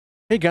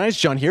Hey guys,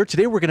 John here.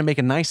 Today we're going to make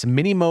a nice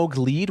mini Moog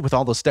lead with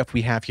all the stuff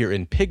we have here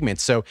in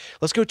Pigments. So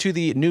let's go to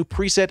the new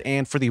preset,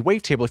 and for the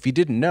wavetable, if you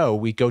didn't know,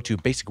 we go to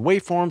basic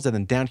waveforms, and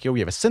then down here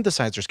we have a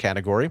synthesizers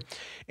category.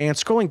 And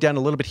scrolling down a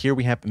little bit here,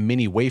 we have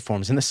mini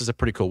waveforms, and this is a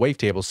pretty cool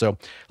wavetable. So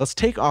let's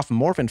take off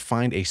morph and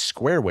find a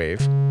square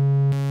wave.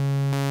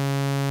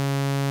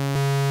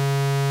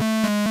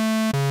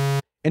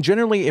 And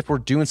generally, if we're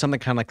doing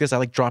something kind of like this, I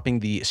like dropping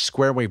the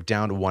square wave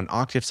down to 1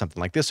 octave, something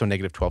like this, so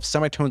 -12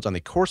 semitones on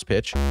the coarse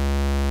pitch.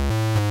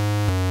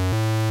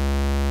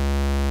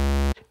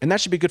 And that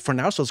should be good for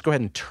now, so let's go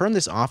ahead and turn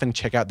this off and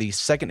check out the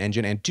second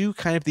engine and do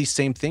kind of the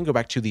same thing. Go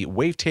back to the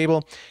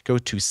wavetable, go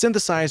to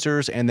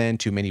synthesizers, and then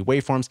to mini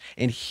waveforms.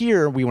 And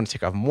here we want to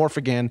take off morph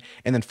again,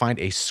 and then find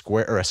a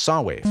square or a saw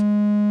wave.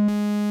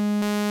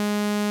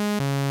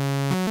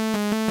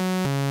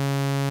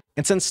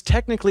 And since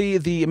technically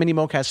the mini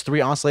Moog has 3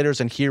 oscillators,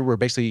 and here we're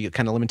basically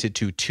kind of limited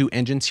to 2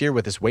 engines here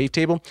with this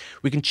wavetable,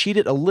 we can cheat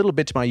it a little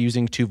bit by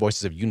using 2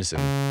 voices of unison.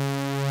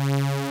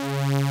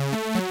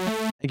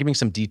 And giving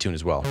some detune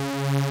as well.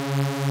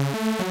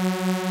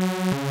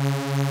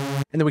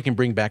 And then we can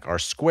bring back our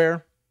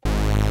square. And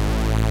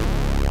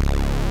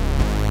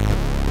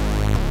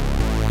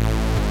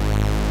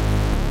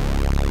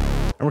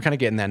we're kind of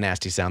getting that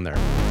nasty sound there.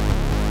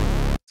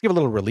 Let's give a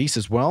little release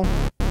as well.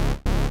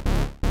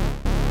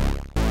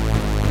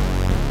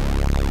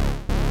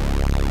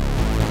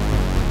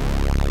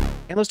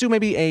 And let's do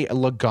maybe a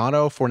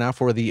legato for now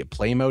for the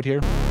play mode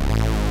here.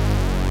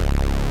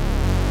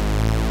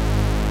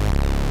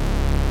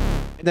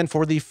 And then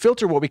for the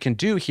filter, what we can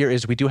do here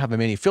is we do have a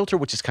mini filter,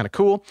 which is kind of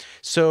cool.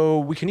 So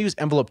we can use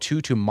envelope 2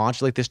 to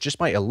modulate this just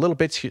by a little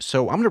bit.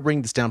 So I'm going to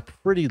bring this down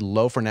pretty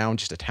low for now and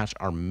just attach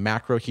our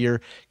macro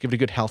here, give it a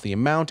good healthy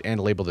amount,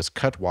 and label this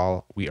cut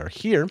while we are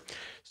here.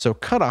 So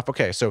cut off.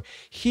 Okay, so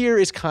here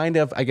is kind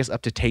of, I guess,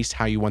 up to taste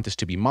how you want this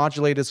to be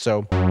modulated.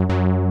 So I'm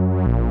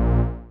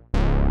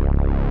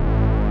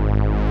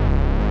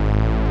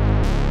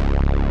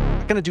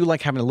going to do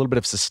like having a little bit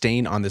of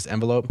sustain on this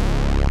envelope.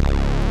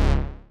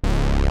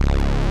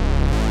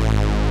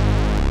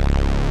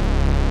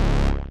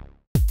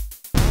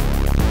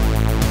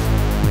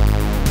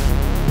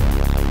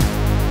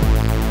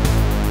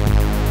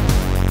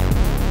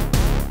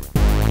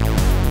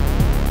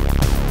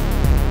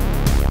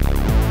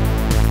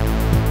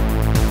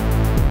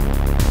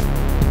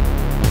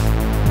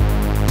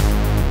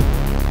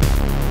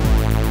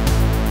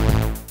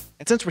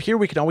 And since we're here,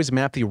 we can always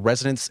map the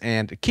resonance,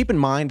 and keep in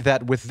mind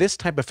that with this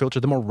type of filter,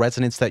 the more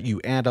resonance that you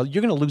add,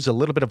 you're going to lose a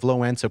little bit of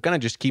low end, so kind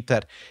of just keep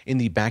that in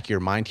the back of your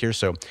mind here.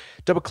 So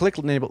double click,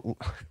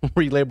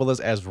 relabel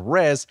this as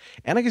res,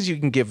 and I guess you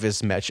can give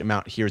this mesh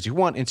amount here as you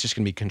want, and it's just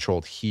going to be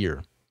controlled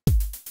here.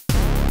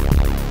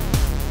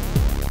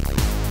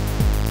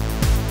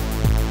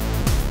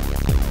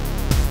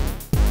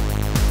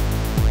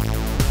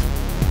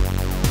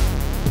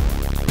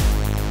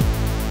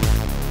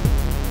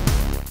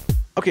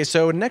 Okay,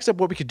 so next up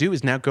what we could do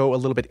is now go a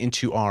little bit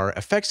into our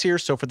effects here.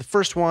 So for the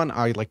first one,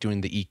 I like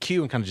doing the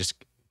EQ and kind of just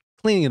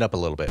cleaning it up a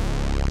little bit.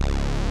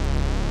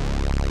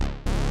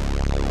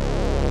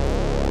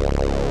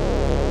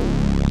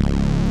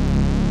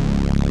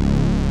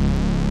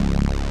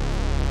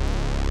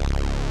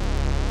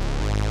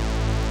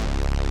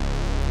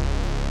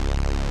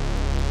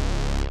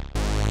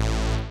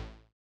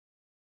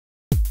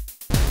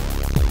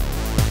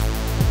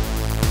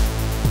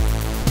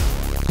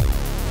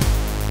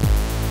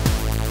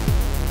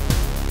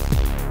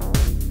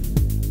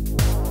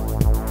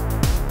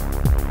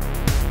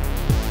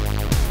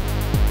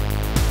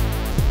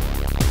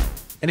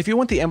 And if you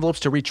want the envelopes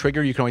to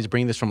re-trigger, you can always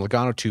bring this from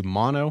legato to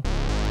mono.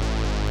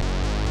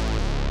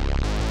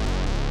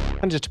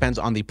 And it just depends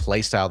on the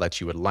play style that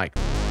you would like.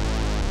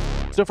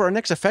 So for our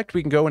next effect,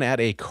 we can go and add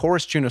a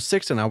chorus Juno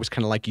 6, and I always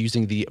kind of like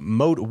using the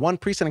mode 1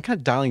 preset and kind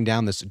of dialing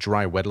down this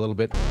dry wet a little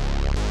bit.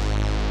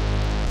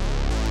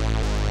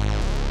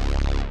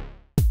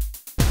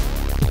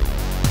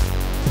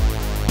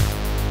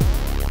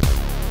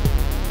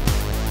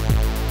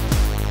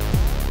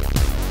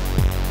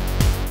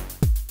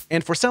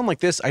 And for sound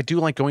like this, I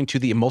do like going to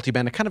the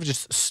multiband to kind of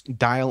just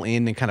dial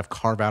in and kind of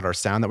carve out our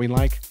sound that we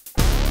like.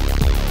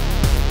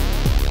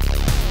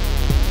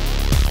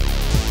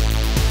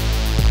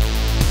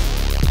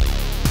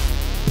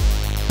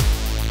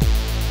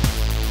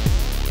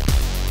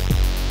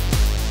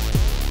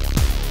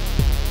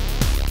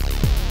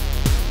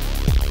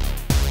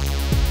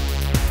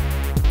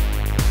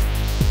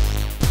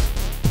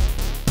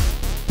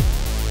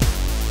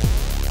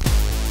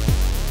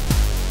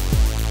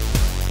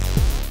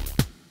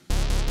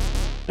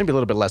 Maybe a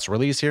little bit less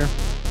release here.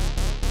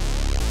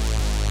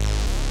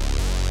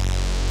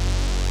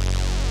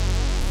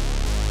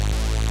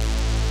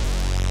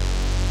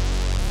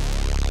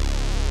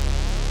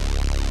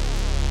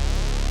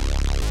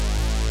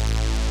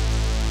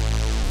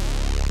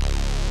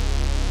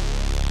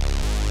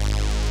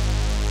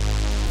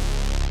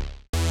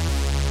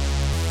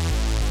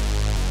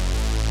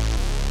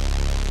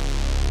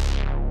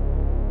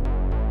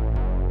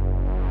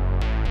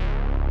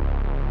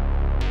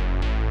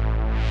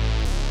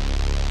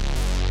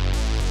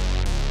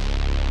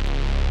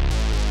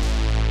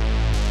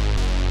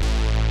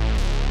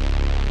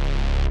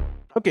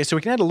 Okay, so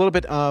we can add a little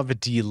bit of a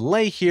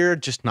delay here,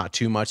 just not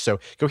too much. So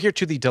go here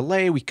to the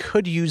delay. We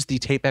could use the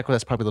tape echo.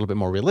 That's probably a little bit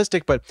more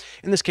realistic, but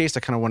in this case,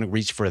 I kind of want to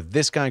reach for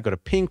this guy, go to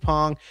ping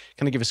pong,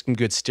 kind of give us some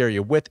good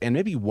stereo width, and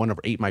maybe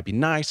 1/8 might be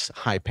nice,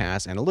 high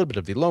pass, and a little bit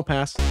of the low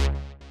pass.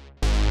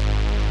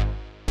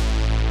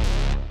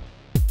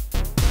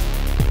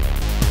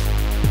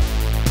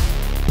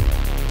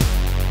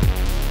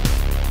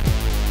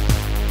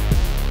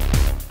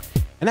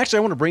 And actually,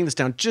 I want to bring this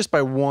down just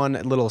by one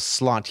little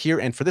slot here.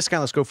 And for this guy,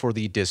 let's go for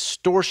the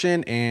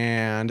distortion.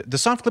 And the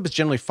soft clip is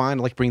generally fine.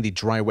 I like bringing the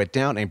dry wet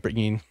down and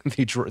bringing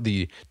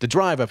the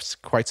drive up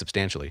quite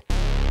substantially.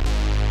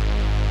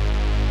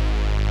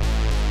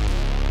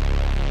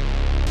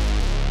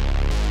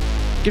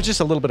 Gives just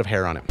a little bit of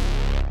hair on it.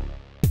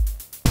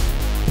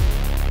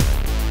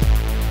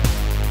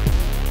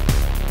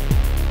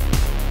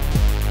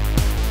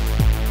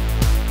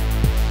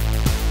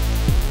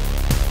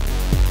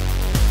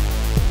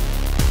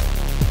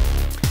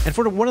 And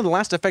for one of the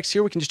last effects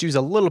here, we can just use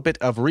a little bit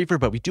of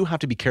reverb, but we do have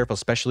to be careful,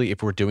 especially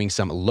if we're doing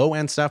some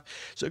low-end stuff.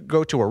 So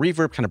go to our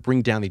reverb, kind of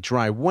bring down the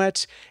dry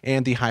wet,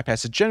 and the high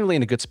pass is generally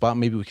in a good spot.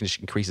 Maybe we can just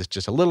increase this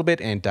just a little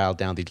bit and dial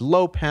down the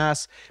low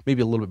pass,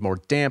 maybe a little bit more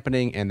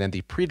dampening, and then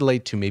the pre-delay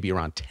to maybe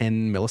around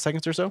 10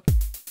 milliseconds or so.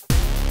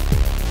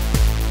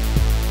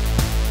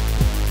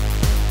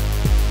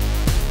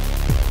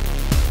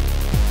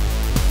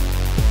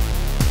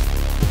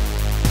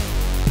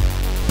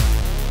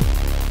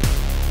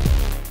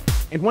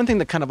 And one thing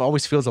that kind of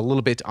always feels a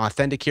little bit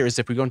authentic here is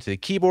if we go into the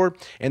keyboard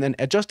and then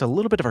adjust a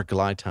little bit of our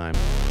glide time.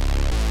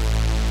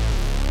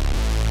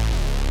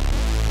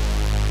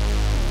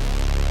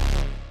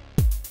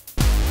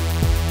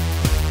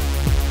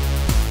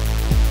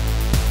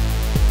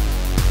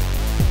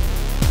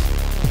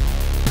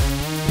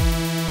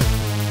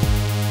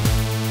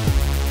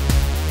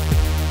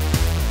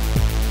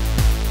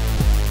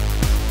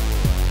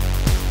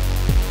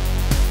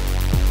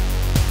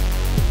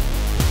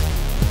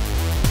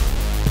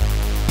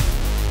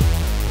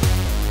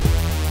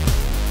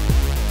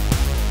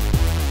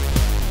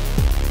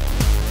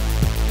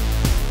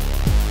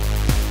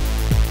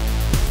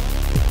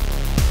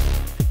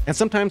 And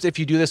sometimes if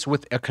you do this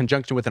with a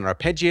conjunction with an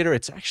arpeggiator,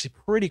 it's actually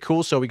pretty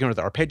cool. So we go to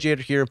the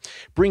arpeggiator here,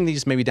 bring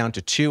these maybe down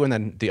to 2, and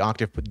then the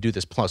octave, do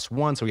this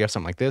 +1. So we have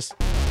something like this.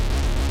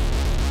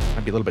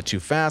 Might be a little bit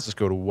too fast. Let's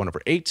go to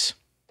 1/8.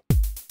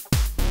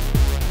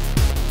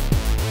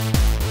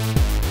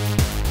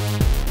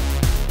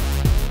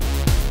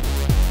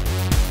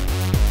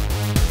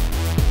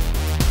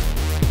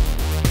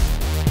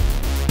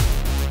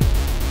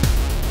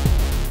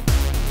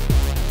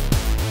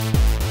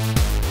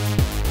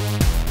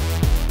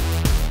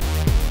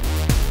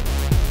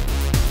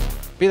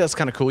 Yeah, that's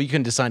kind of cool. You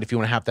can decide if you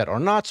want to have that or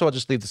not. So I'll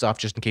just leave this off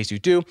just in case you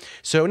do.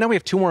 So now we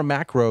have 2 more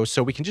macros.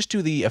 So we can just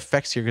do the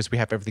effects here because we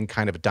have everything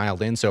kind of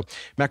dialed in. So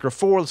macro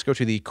 4, let's go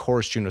to the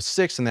chorus Juno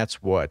 6, and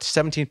that's what?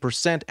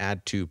 17%,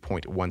 add to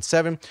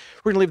 0.17.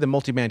 We're going to leave the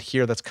multiband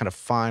here. That's kind of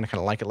fine. I kind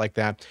of like it like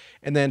that.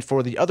 And then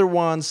for the other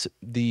ones,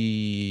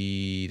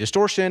 the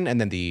distortion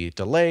and then the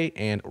delay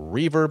and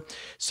reverb.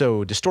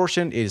 So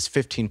distortion is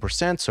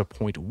 15%, so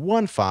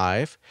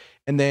 0.15.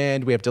 And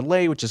then we have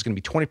delay, which is going to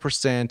be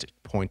 20%,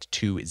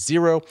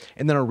 0.20,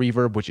 and then our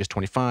reverb, which is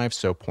 25,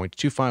 so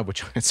 0.25,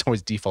 which it's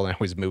always default, and I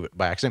always move it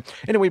by accident.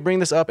 Anyway, bring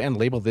this up and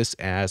label this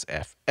as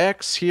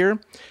FX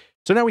here.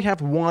 So now we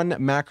have one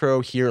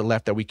macro here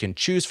left that we can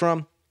choose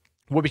from.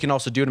 What we can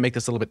also do to make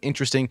this a little bit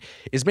interesting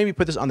is maybe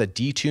put this on the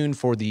detune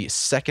for the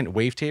second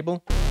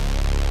wavetable.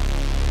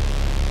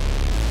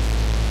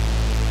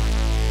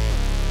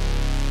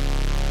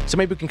 So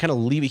maybe we can kind of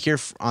leave it here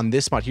on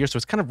this spot here, so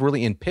it's kind of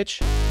really in pitch.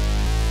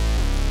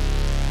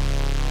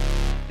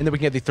 And then we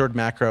can get the third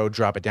macro,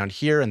 drop it down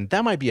here, and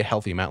that might be a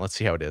healthy amount. Let's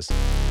see how it is.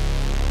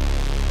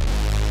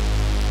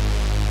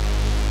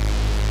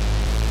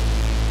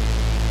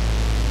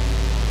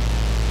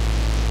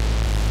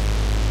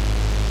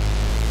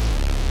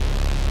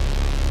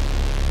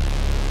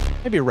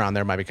 Maybe around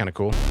there might be kind of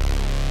cool.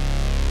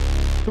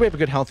 So we have a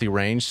good healthy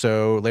range,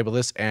 so label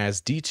this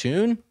as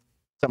detune,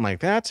 something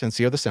like that, and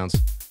see how this sounds.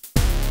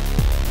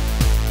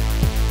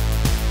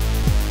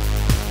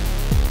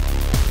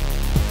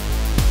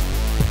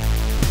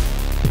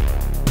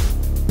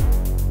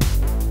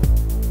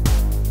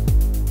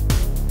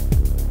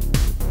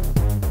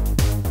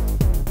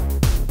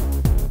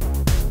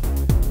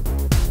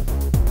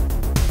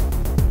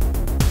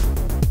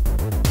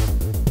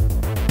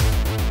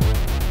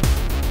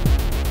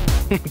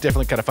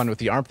 Definitely kind of fun with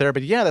the ARP there,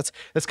 but yeah,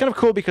 that's kind of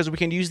cool because we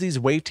can use these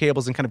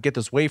wavetables and kind of get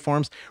those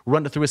waveforms,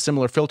 run it through a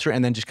similar filter,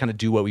 and then just kind of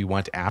do what we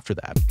want after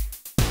that.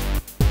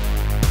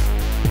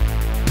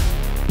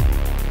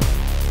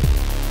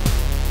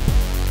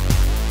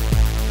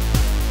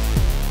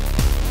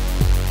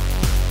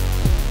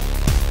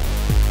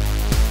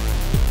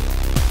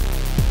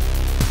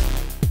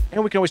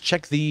 And we can always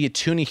check the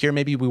tuning here.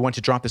 Maybe we want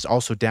to drop this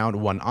also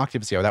down 1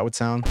 octave, see how that would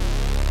sound.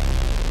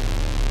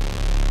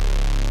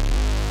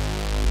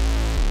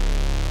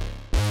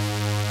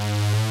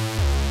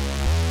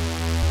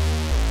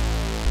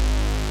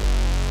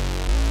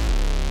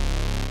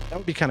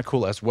 would be kind of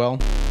cool as well.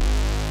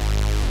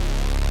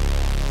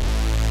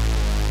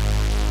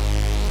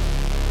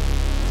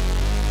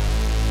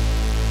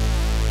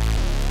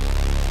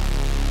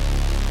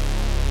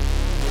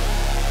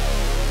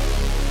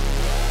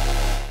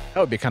 That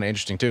would be kind of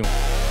interesting too.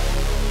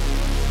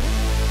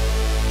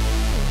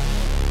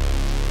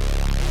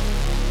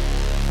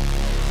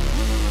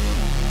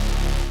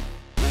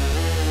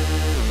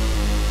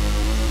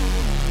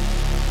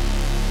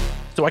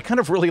 So I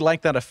kind of really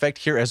like that effect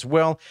here as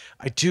well.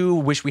 I do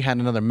wish we had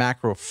another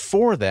macro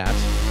for that.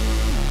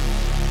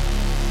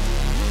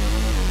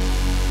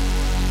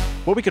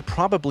 What we could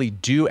probably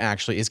do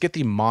actually is get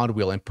the mod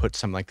wheel and put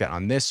something like that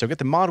on this. So get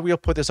the mod wheel,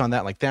 put this on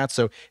that like that.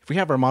 So if we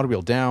have our mod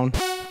wheel down,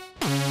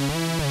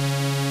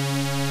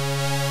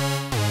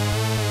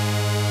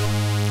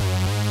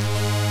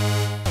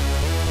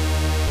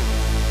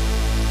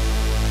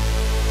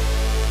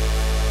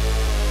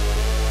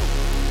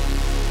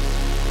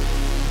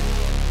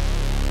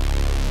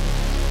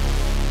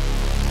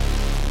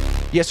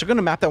 yeah, so we're going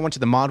to map that one to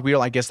the mod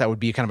wheel. I guess that would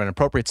be kind of an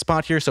appropriate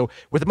spot here. So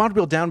with the mod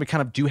wheel down, we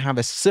kind of do have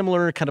a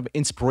similar kind of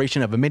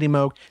inspiration of a mini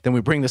Moog. Then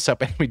we bring this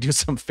up and we do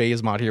some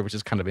phase mod here, which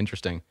is kind of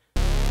interesting.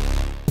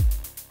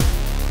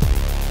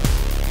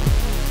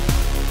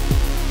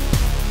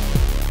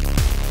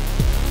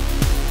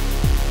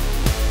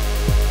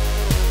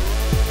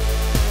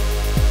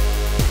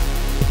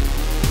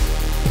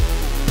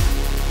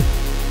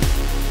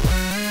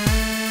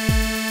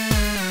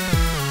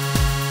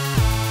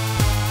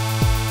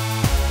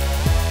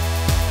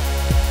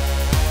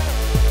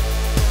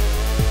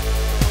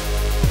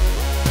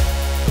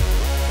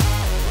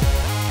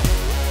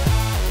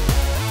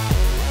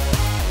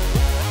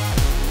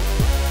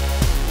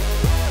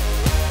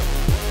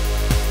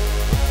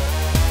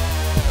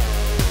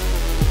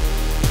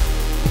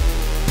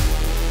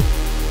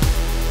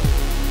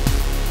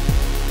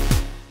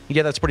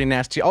 Yeah, that's pretty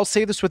nasty. I'll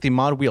save this with the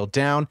mod wheel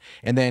down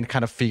and then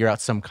kind of figure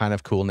out some kind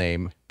of cool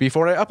name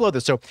before I upload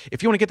this. So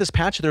if you want to get this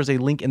patch, there's a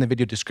link in the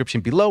video description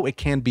below. It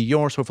can be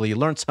yours. Hopefully you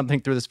learned something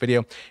through this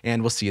video,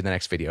 and we'll see you in the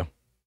next video.